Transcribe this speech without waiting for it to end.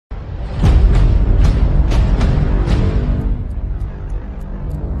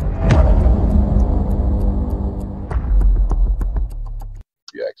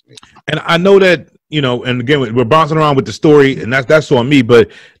And I know that, you know, and again, we're bouncing around with the story, and that's on me, but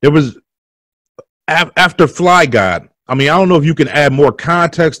there was, after Fly God, I mean, I don't know if you can add more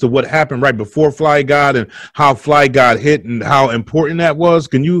context to what happened right before Fly God and how Fly God hit and how important that was.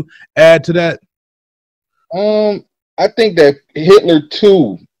 Can you add to that? I think that Hitler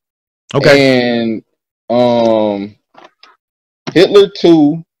 2 and Hitler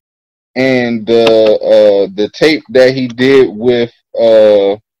 2 and the tape that he did with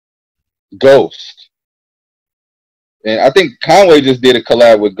Ghost. And I think Conway just did a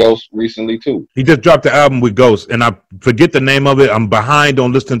collab with Ghost recently too. He just dropped the album with Ghost, and I forget the name of it. I'm behind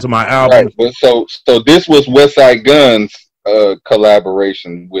on listening to my album. Right, but so this was Westside Gunn's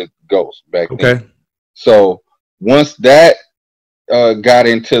collaboration with Ghost back then. So once that got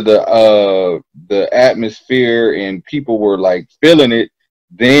into the atmosphere and people were like feeling it,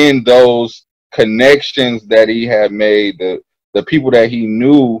 then those connections that he had made, the people that he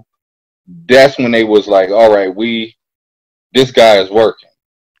knew, that's when they was like, all right, this guy is working.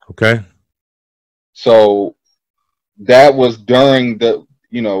 Okay. So that was during the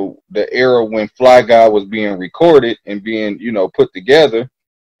era when Fly God was being recorded and being, put together.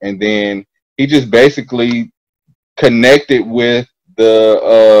 And then he just basically connected with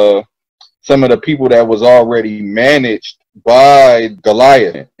some of the people that was already managed by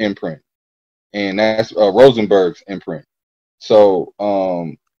Goliath imprint. And that's Rosenberg's imprint. So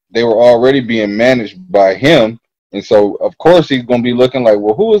they were already being managed by him. And so, of course, he's going to be looking like,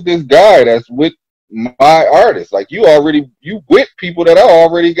 well, who is this guy that's with my artist? Like, you with people that I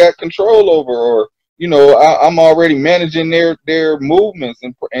already got control over, or, I'm already managing their movements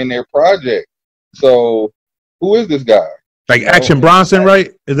and their project. So who is this guy? Like Action Bronson,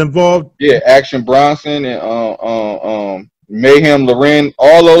 right, is involved? Yeah, Action Bronson and Mayhem Loren,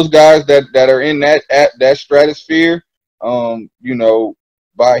 all those guys that are in that stratosphere,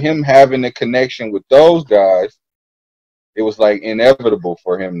 by him having a connection with those guys, it was like inevitable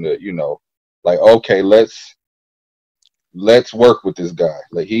for him to, like, okay, let's work with this guy.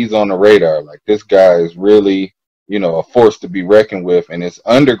 Like, he's on the radar. Like, this guy is really, a force to be reckoned with, and it's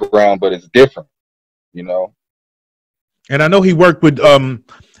underground, but it's different, And I know he worked with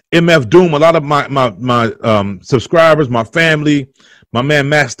MF Doom. A lot of my subscribers, my family, my man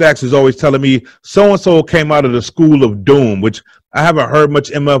Matt Stacks is always telling me so-and-so came out of the school of Doom, which I haven't heard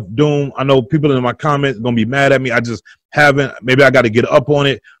much MF Doom. I know people in my comments are going to be mad at me. I just haven't. Maybe I got to get up on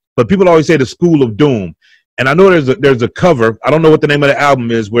it. But people always say the school of Doom. And I know there's a cover. I don't know what the name of the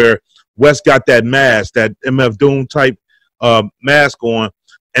album is, where Wes got that mask, that MF Doom type mask on.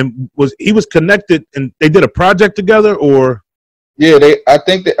 And he was connected, and they did a project together, or? Yeah, I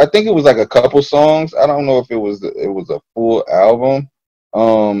think it was like a couple songs. I don't know if it was a full album,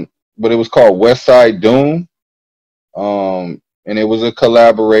 but it was called Westside Doom, and it was a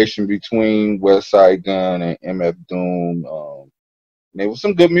collaboration between Westside Gunn and MF Doom. And it was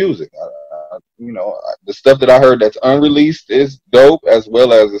some good music. The stuff that I heard that's unreleased is dope, as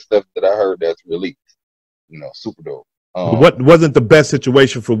well as the stuff that I heard that's released. Super dope. What wasn't the best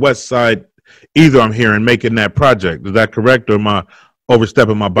situation for Westside either, I'm hearing, making that project. Is that correct, or am I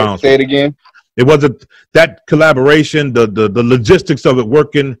overstepping my bounds? Say it again. It wasn't that collaboration, the logistics of it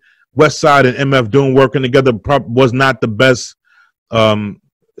working, Westside and MF Doom working together was not the best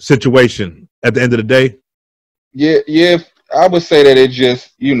situation at the end of the day? Yeah, I would say that it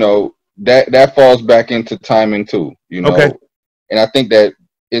just, that falls back into timing too, Okay. And I think that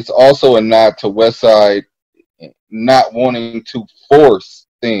it's also a nod to Westside not wanting to force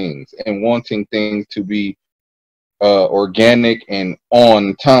things and wanting things to be organic and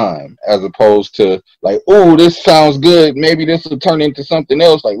on time, as opposed to like, oh, this sounds good, maybe this will turn into something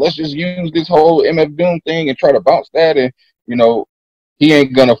else, like let's just use this whole MF Doom thing and try to bounce that. And he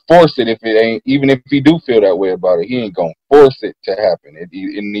ain't gonna force it if it ain't, even if he do feel that way about it, he ain't gonna force it to happen. It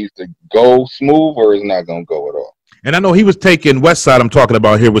needs to go smooth, or it's not gonna go at all. And I know he was taking, Westside I'm talking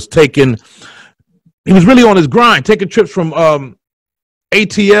about here, he was really on his grind, taking trips from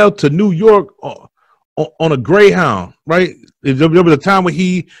ATL to New York on a Greyhound, right? There was a time when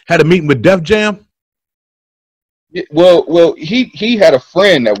he had a meeting with Def Jam. Yeah, well, he had a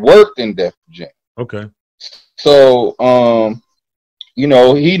friend that worked in Def Jam. Okay. So,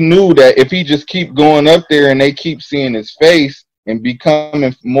 he knew that if he just keep going up there and they keep seeing his face and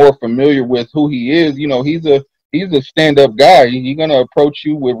becoming more familiar with who he is, he's a stand-up guy. He's gonna approach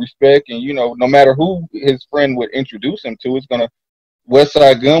you with respect, and no matter who his friend would introduce him to,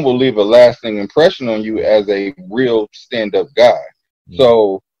 Westside Gunn will leave a lasting impression on you as a real stand-up guy. Mm-hmm.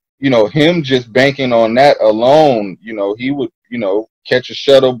 So, him just banking on that alone, he would, catch a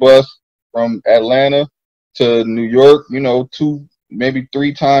shuttle bus from Atlanta to New York, 2 maybe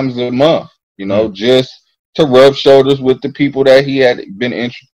 3 times a month, you know, just to rub shoulders with the people that he had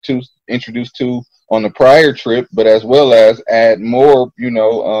been introduced to on the prior trip, but as well as add more, you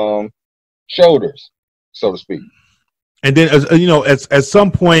know, shoulders, so to speak. And then, as you know, at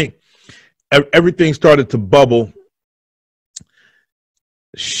some point, everything started to bubble.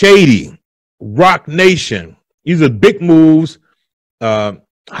 Shady, Rock Nation, these are big moves,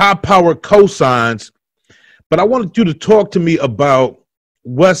 high-powered cosigns. But I wanted you to talk to me about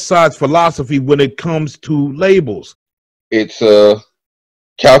Westside's philosophy when it comes to labels. It's a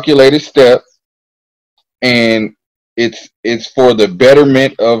calculated step, and it's for the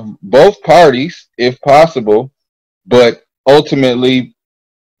betterment of both parties, if possible. But ultimately,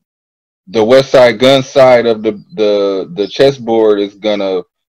 the Westside Gunn side of the chessboard is gonna,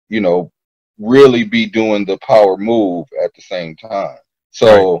 you know, really be doing the power move at the same time.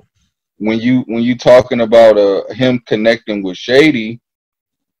 So right. when you talking about him connecting with Shady,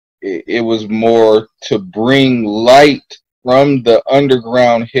 it was more to bring light from the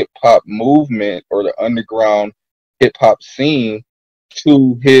underground hip hop movement or the underground hip hop scene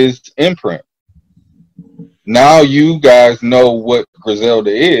to his imprint. Now you guys know what Griselda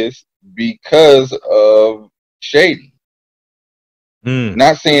is because of Shady.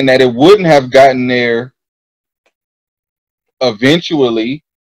 Not saying that it wouldn't have gotten there eventually.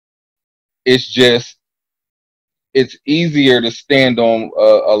 It's just, it's easier to stand on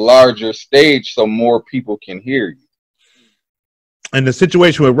a larger stage so more people can hear you. And the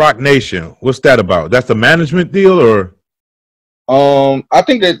situation with Rock Nation, what's that about? That's a management deal, or? I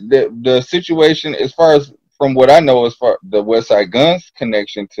think that the situation, as far as from what I know, as far the Westside Gunn's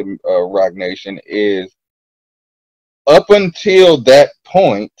connection to Rock Nation is, up until that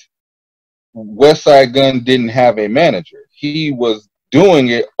point, Westside Gunn didn't have a manager. He was doing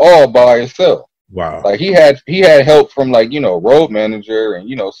it all by himself. Wow. Like he had help from, like, you know, Road Manager and,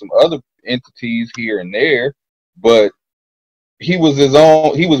 you know, some other entities here and there, but he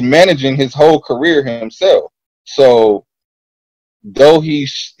was managing his whole career himself. So though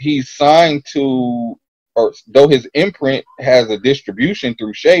he's signed to, or though his imprint has a distribution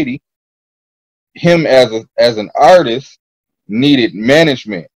through Shady, him as an artist needed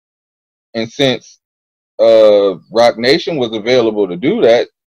management. And since Rock Nation was available to do that,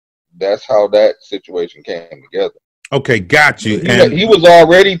 that's how that situation came together. Okay, got you. And he was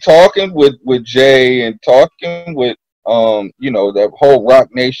already talking with Jay and talking with you know, that whole Rock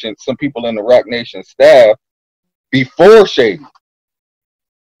Nation, some people in the Rock Nation staff before Shady.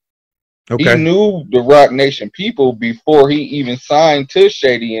 Okay. He knew the Rock Nation people before he even signed to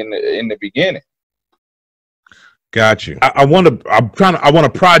Shady in the beginning. Got you. I want to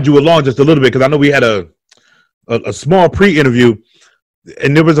prod you along just a little bit, because I know we had a small pre-interview,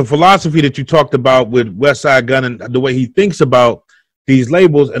 and there was a philosophy that you talked about with Westside Gunn and the way he thinks about these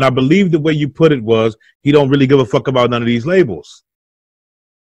labels, and I believe the way you put it was he don't really give a fuck about none of these labels.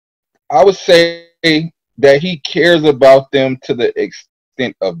 I would say that he cares about them to the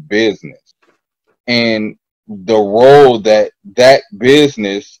extent of business and the role that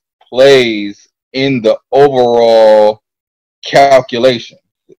business plays in the overall calculation.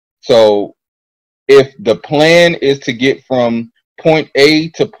 So if the plan is to get from point A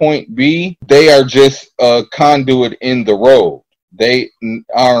to point B, they are just a conduit in the road. They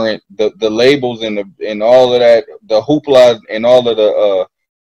aren't the labels and all of that, the hoopla and all of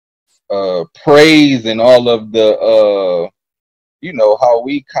the praise and all of the you know, how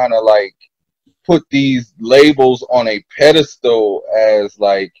we kind of like put these labels on a pedestal as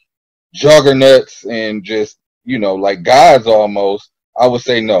like juggernauts and just, you know, like gods almost. I would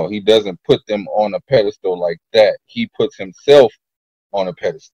say no, he doesn't put them on a pedestal like that. He puts himself on a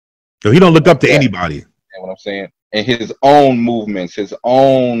pedestal. So he don't look up to anybody. You know what I'm saying? And his own movements, his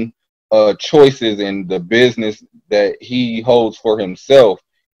own choices in the business that he holds for himself,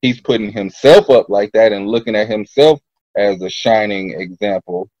 he's putting himself up like that and looking at himself as a shining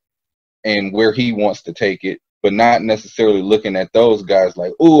example and where he wants to take it, but not necessarily looking at those guys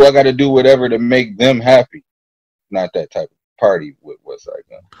like, ooh, I got to do whatever to make them happy. Not that type of party with Westside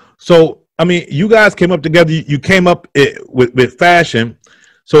Gunn. So, I mean, you guys came up together. You came up with fashion.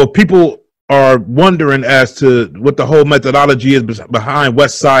 So people are wondering as to what the whole methodology is behind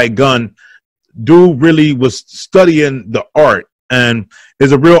Westside Gunn. Dude really was studying the art, and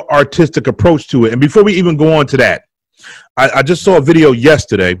there's a real artistic approach to it. And before we even go on to that, I just saw a video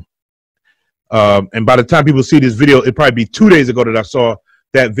yesterday. And by the time people see this video, it'll probably be 2 days ago that I saw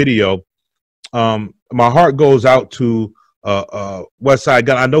that video. My heart goes out to Westside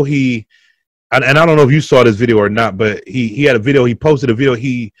Gunn. I know and I don't know if you saw this video or not, but he had a video. He posted a video.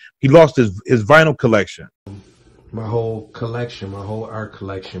 He lost his vinyl collection. My whole collection, my whole art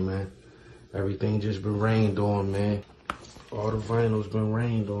collection, man. Everything just been rained on, man. All the vinyls been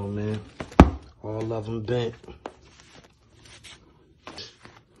rained on, man. All of them bent.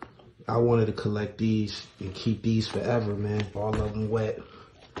 I wanted to collect these and keep these forever, man. All of them wet.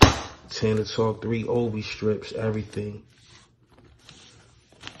 Tana Talk 3 Obi strips, everything.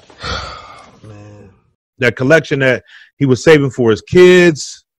 Man. That collection that he was saving for his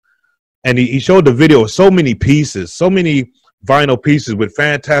kids. And he showed the video of so many pieces, so many vinyl pieces with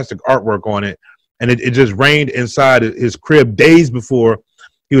fantastic artwork on it. And it just rained inside his crib days before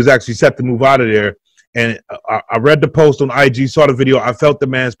he was actually set to move out of there. And I read the post on IG, saw the video. I felt the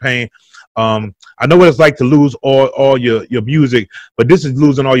man's pain. I know what it's like to lose all your music, but this is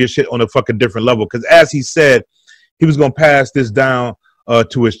losing all your shit on a fucking different level. Because as he said, he was going to pass this down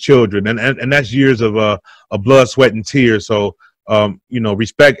to his children. And that's years of blood, sweat, and tears. So, you know,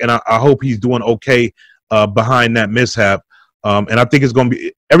 respect. And I hope he's doing okay behind that mishap. And I think it's going to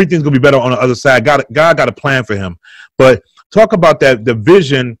be, everything's going to be better on the other side. God got a plan for him. But talk about that, the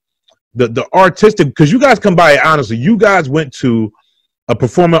vision, the artistic, because you guys come by it honestly. You guys went to a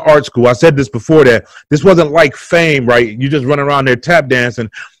performing arts school. I said this before, that this wasn't like Fame, right? You just run around there tap dancing.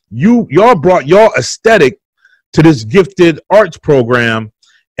 Y'all brought y'all aesthetic to this gifted arts program,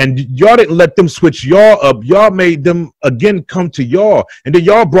 and y'all didn't let them switch y'all up. Y'all made them again come to y'all, and then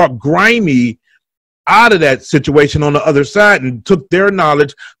y'all brought grimy out of that situation on the other side and took their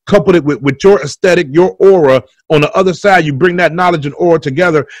knowledge, coupled it with your aesthetic, your aura on the other side. You bring that knowledge and aura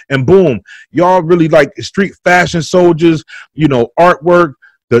together, and boom, y'all really like street fashion soldiers, you know, artwork,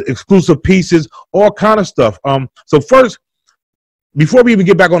 the exclusive pieces, all kind of stuff. So first, before we even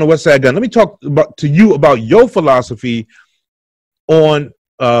get back on the Westside Gunn, let me talk to you about your philosophy on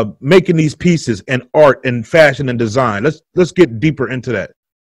making these pieces and art and fashion and design. Let's get deeper into that.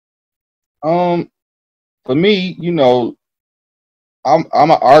 For me, you know, I'm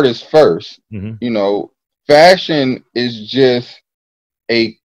an artist first. Mm-hmm. You know, fashion is just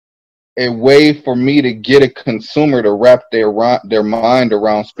a way for me to get a consumer to wrap their mind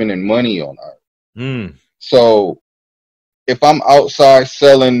around spending money on art. Mm. So if I'm outside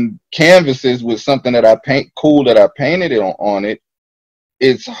selling canvases with something that I painted on it,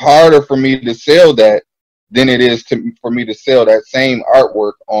 it's harder for me to sell that than it is for me to sell that same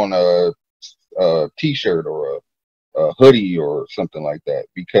artwork on a t-shirt or a hoodie or something like that,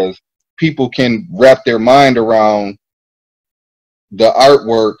 because people can wrap their mind around the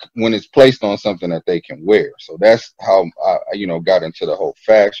artwork when it's placed on something that they can wear. So that's how I, you know, got into the whole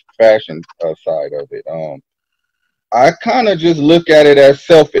fashion side of it. I kind of just look at it as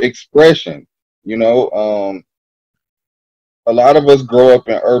self-expression. You know, a lot of us grow up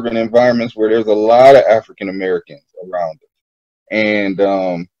in urban environments where there's a lot of African Americans around us,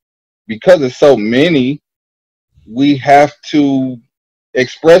 and because it's so many, we have to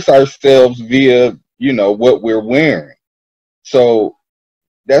express ourselves via, you know, what we're wearing. So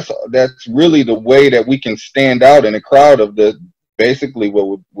that's really the way that we can stand out in a crowd of basically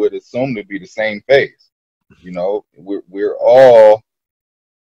what would assume to be the same face. You know, we're all,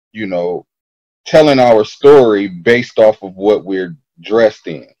 you know, telling our story based off of what we're dressed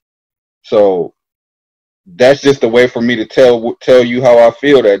in. So that's just a way for me to tell you how I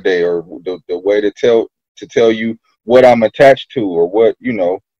feel that day, or the way to tell you what I'm attached to, or what, you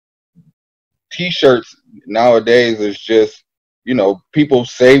know. T-shirts nowadays is just, you know, people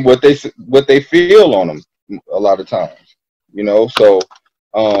say what they feel on them a lot of times, you know. So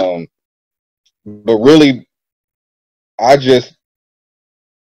but really, I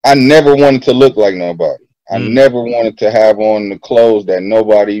never wanted to look like nobody. I never wanted to have on the clothes that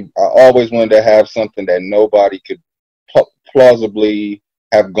nobody. I always wanted to have something that nobody could plausibly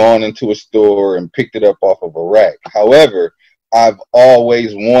have gone into a store and picked it up off of a rack. However, I've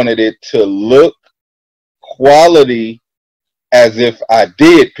always wanted it to look quality as if I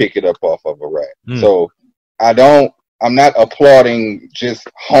did pick it up off of a rack. So I'm not applauding just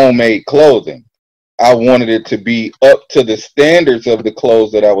homemade clothing. I wanted it to be up to the standards of the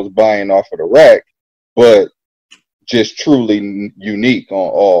clothes that I was buying off of the rack, but just truly unique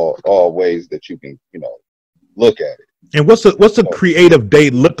on all ways that you can, you know, look at it. And what's a creative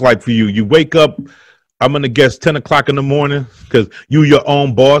day look like for you? You wake up, I'm gonna guess 10 o'clock in the morning, because you're your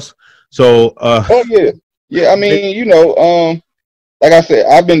own boss. So oh yeah. I mean, you know, like I said,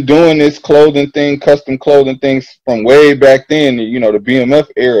 I've been doing this clothing thing, custom clothing things from way back then, you know, the BMF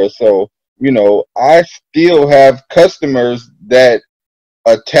era. So, you know, I still have customers that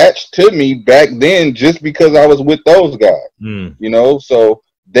attached to me back then just because I was with those guys. You know, so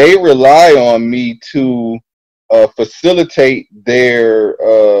they rely on me to facilitate their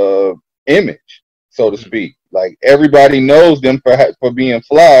image, so to speak. Like everybody knows them for being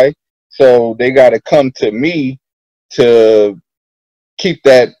fly, so they got to come to me to keep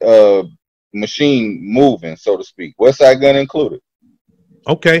that machine moving, so to speak. Westside Gunn included.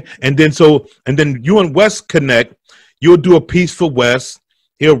 Okay, and then you and Wes connect. You'll do a piece for Wes.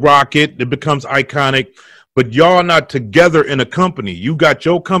 He'll rock it. It becomes iconic. But y'all not together in a company. You got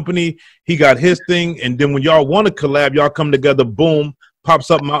your company. He got his thing. And then when y'all want to collab, y'all come together. Boom, pop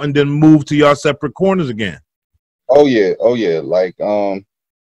something out, and then move to y'all separate corners again. Oh yeah, oh yeah. Like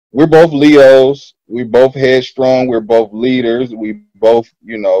we're both Leos. We're both headstrong. We're both leaders. We both,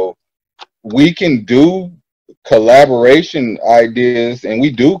 you know, we can do collaboration ideas, and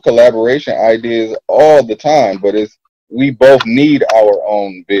we do collaboration ideas all the time, but we both need our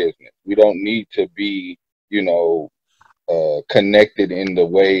own business. We don't need to be, you know, connected in the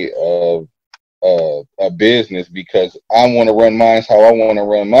way of a business, because I want to run mine how I want to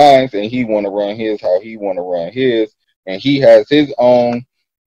run mine, and he want to run his how he want to run his, and he has his own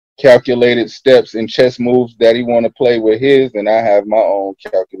calculated steps and chess moves that he want to play with his, and I have my own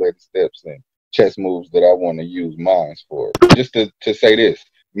calculated steps and chess moves that I want to use mine for. Just to say this,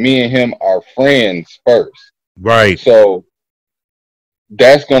 me and him are friends first. Right. So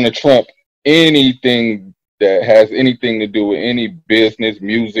that's going to trump anything that has anything to do with any business,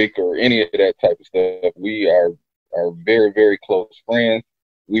 music, or any of that type of stuff. We are very, very close friends.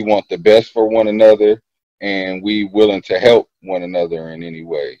 We want the best for one another, and we willing to help one another in any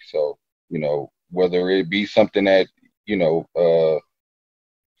way. So, you know, whether it be something that, you know,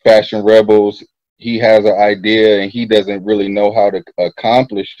 Fashion Rebels, he has an idea and he doesn't really know how to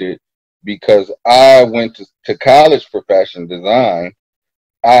accomplish it, because I went to college for fashion design.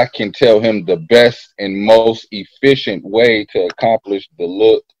 I can tell him the best and most efficient way to accomplish the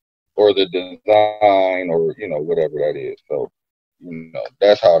look or the design, or, you know, whatever that is. So, you know,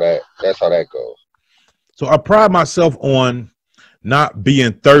 that's how that goes. So I pride myself on not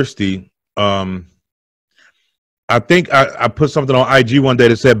being thirsty. I think I put something on IG one day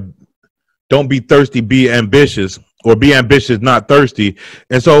that said, don't be thirsty, be ambitious, or be ambitious, not thirsty.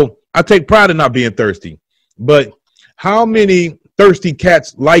 And so I take pride in not being thirsty. But how many thirsty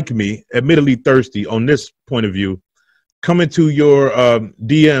cats like me, admittedly thirsty on this point of view, come into your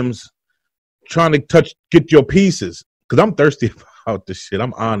DMs trying to get your pieces? Because I'm thirsty about this shit.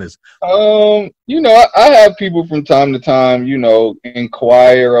 I'm honest. You know, I have people from time to time, you know,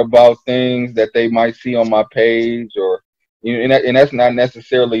 inquire about things that they might see on my page, or, you know, and that's not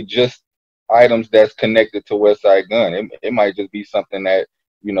necessarily just items that's connected to Westside Gunn. It might just be something that,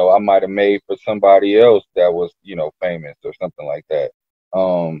 you know, I might have made for somebody else that was, you know, famous or something like that.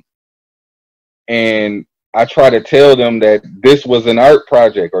 And I try to tell them that this was an art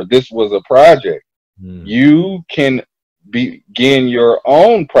project, or this was a project. You can begin your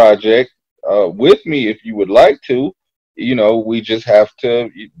own project with me if you would like to. You know, we just have to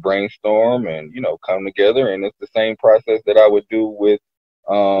brainstorm and, you know, come together. And it's the same process that I would do with,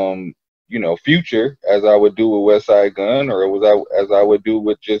 you know, Future, as I would do with Westside Gunn, or as I would do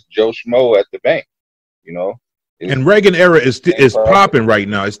with just Joe Schmo at the bank. You know. And Reagan Era is popping right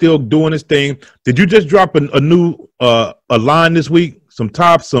now. It's still doing its thing. Did you just drop a new a line this week? Some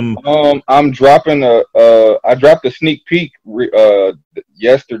tops, some. I'm dropping I dropped a sneak peek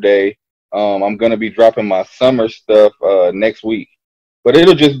yesterday. I'm gonna be dropping my summer stuff next week, but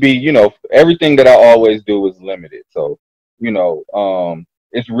it'll just be, you know, everything that I always do is limited. So, you know,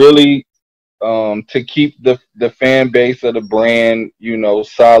 it's really to keep the fan base of the brand, you know,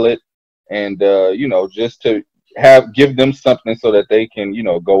 solid, and you know, just to give them something so that they can, you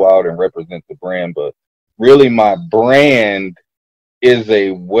know, go out and represent the brand. But really, my brand is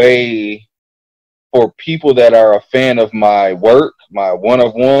a way for people that are a fan of my work, my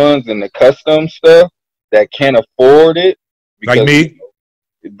one-of-ones and the custom stuff, that can't afford it. Because, like me,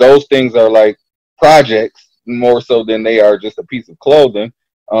 those things are like projects more so than they are just a piece of clothing.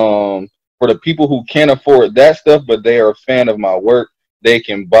 For the people who can't afford that stuff, but they are a fan of my work, they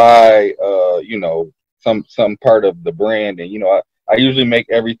can buy, you know, some part of the brand. And, you know, I usually make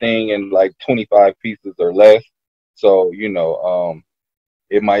everything in like 25 pieces or less. So, you know,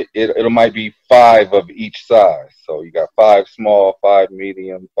 it might be 5 of each size. So you got 5 small, 5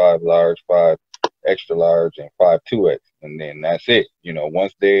 medium, 5 large, 5 extra large, and 5 2X, and then that's it. You know,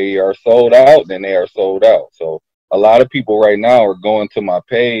 once they are sold out, then they are sold out. So a lot of people right now are going to my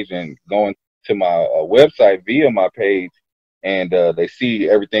page and going to my website via my page, and they see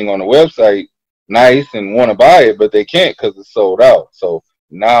everything on the website nice and want to buy it, but they can't because it's sold out. So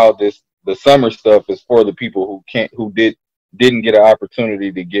now the summer stuff is for the people who didn't get an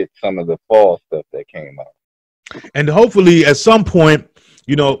opportunity to get some of the fall stuff that came out. And hopefully at some point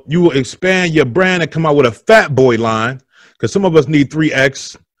you know, you will expand your brand and come out with a fat boy line, because some of us need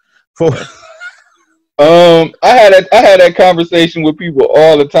 3X. For I had that conversation with people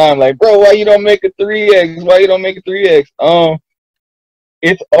all the time, like, bro, why you don't make a 3X? Why you don't make a 3X?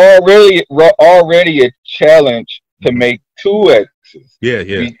 It's already a challenge to make 2Xs. Yeah.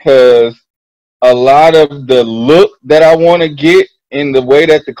 Because a lot of the look that I want to get in the way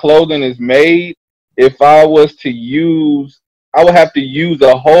that the clothing is made, if I was to use, I would have to use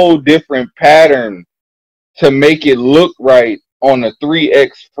a whole different pattern to make it look right on a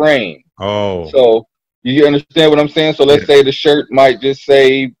 3X frame. Oh. So you understand what I'm saying? So let's say the shirt might just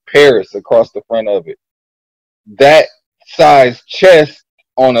say Paris across the front of it. That size chest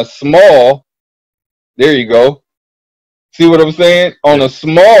on a small, there you go. See what I'm saying? On a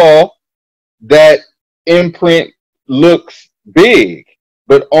small, that imprint looks big,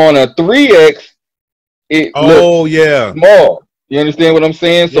 but on a 3X, it looks small. You understand what I'm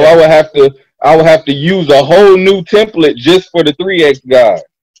saying? So I would have to use a whole new template just for the 3X guys,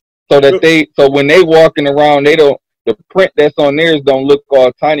 so when they walking around, the print that's on theirs don't look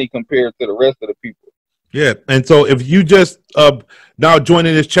all tiny compared to the rest of the people. Yeah, and so if you just now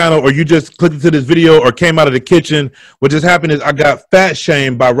joining this channel, or you just clicked into this video or came out of the kitchen, what just happened is I got fat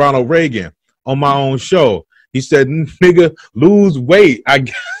shamed by Ronald Reagan on my own show. He said, "Nigga, lose weight."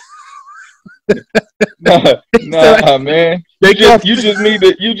 Nah, man. You just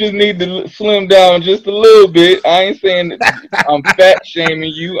need to slim down just a little bit. I ain't saying that I'm fat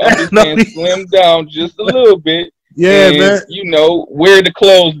shaming you. I'm just saying slim down just a little bit. Yeah, and, man. You know, wear the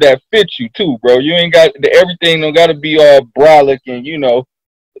clothes that fit you too, bro. You ain't got everything don't gotta be all brolic and, you know,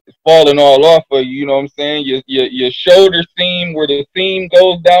 falling all off of you. You know what I'm saying? Your shoulder seam, where the seam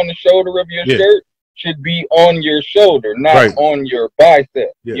goes down the shoulder of your shirt, should be on your shoulder, not on your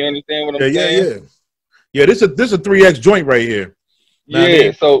bicep. You understand what I'm saying? Yeah, this is a 3X joint right here. Yeah, I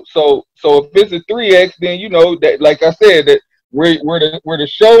mean? so if it's a 3X, then you know that, like I said, that where the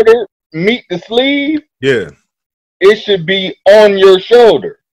shoulder meet the sleeve, it should be on your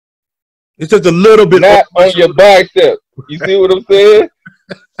shoulder. It's just a little bit, not on your bicep. You see what I'm saying?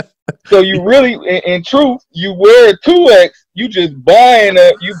 So you really, in truth, you wear a 2X, you just buying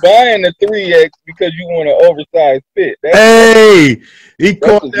a 3X because you want an oversized fit. That's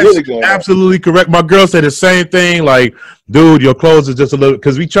absolutely correct. My girl said the same thing. Like, dude, your clothes is just a little,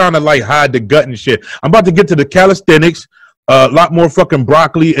 because we trying to like hide the gut and shit. I'm about to get to the calisthenics, a lot more fucking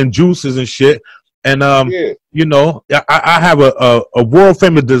broccoli and juices and shit. And you know, I have a world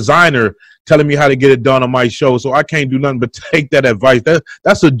famous designer telling me how to get it done on my show, so I can't do nothing but take that advice.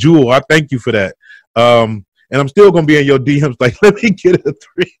 That's a jewel. I thank you for that. And I'm still gonna be in your DMs like, let me get a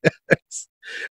 3X.